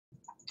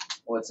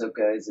What's up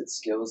guys,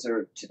 it's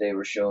Skillzerk. Today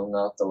we're showing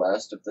off the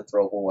last of the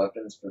throwable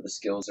weapons for the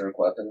Skillzerk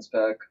weapons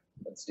pack.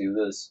 Let's do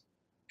this.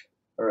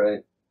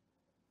 Alright,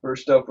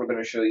 first up we're going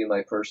to show you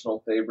my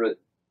personal favorite.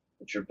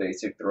 It's your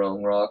basic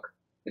throwing rock.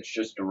 It's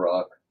just a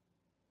rock.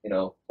 You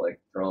know, like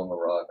throwing a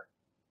rock.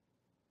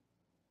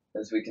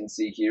 As we can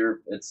see here,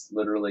 it's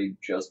literally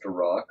just a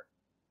rock.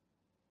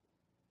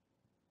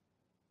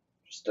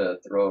 Just to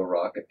throw a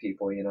rock at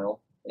people, you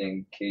know,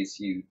 in case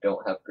you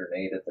don't have a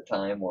grenade at the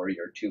time or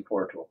you're too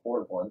poor to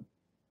afford one.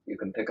 You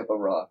can pick up a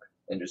rock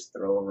and just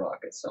throw a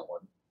rock at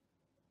someone.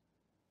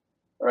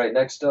 Alright,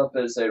 next up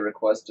is a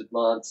requested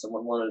mod.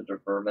 Someone wanted a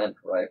Vermint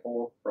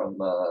rifle from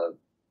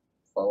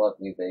Fallout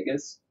New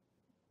Vegas.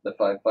 The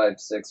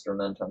 5.56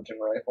 Vermint hunting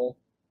rifle.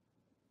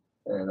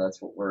 And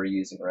that's what we're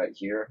using right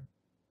here.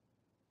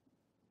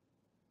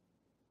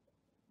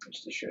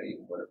 Just to show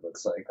you what it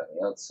looks like on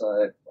the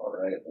outside.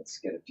 Alright, let's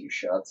get a few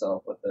shots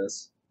off with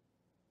this.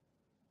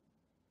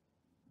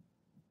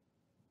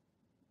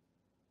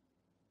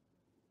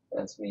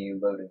 That's me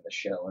loading the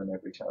shell in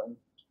every time.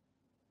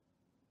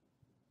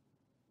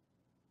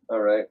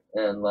 Alright,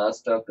 and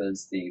last up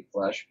is the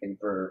flash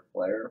paper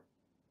flare,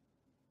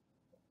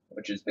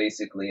 which is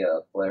basically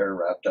a flare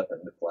wrapped up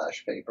into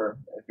flash paper.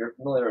 If you're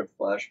familiar with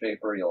flash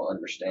paper, you'll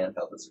understand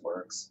how this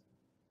works.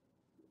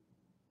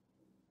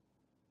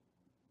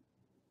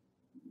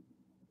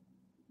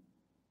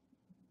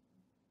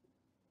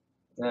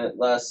 And it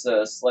lasts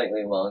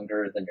slightly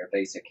longer than your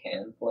basic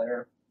hand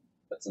flare.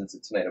 But since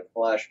it's made of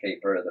flash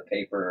paper, the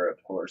paper,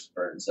 of course,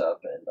 burns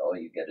up and all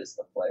you get is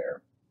the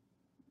flare.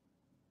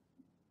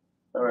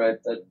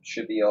 Alright, that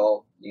should be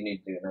all you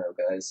need to do now,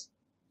 guys.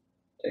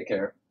 Take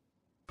care.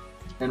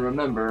 And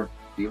remember,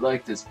 if you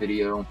like this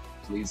video,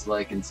 please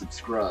like and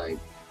subscribe.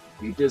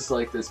 If you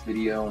dislike this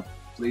video,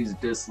 please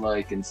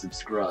dislike and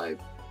subscribe.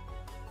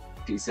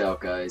 Peace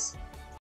out, guys.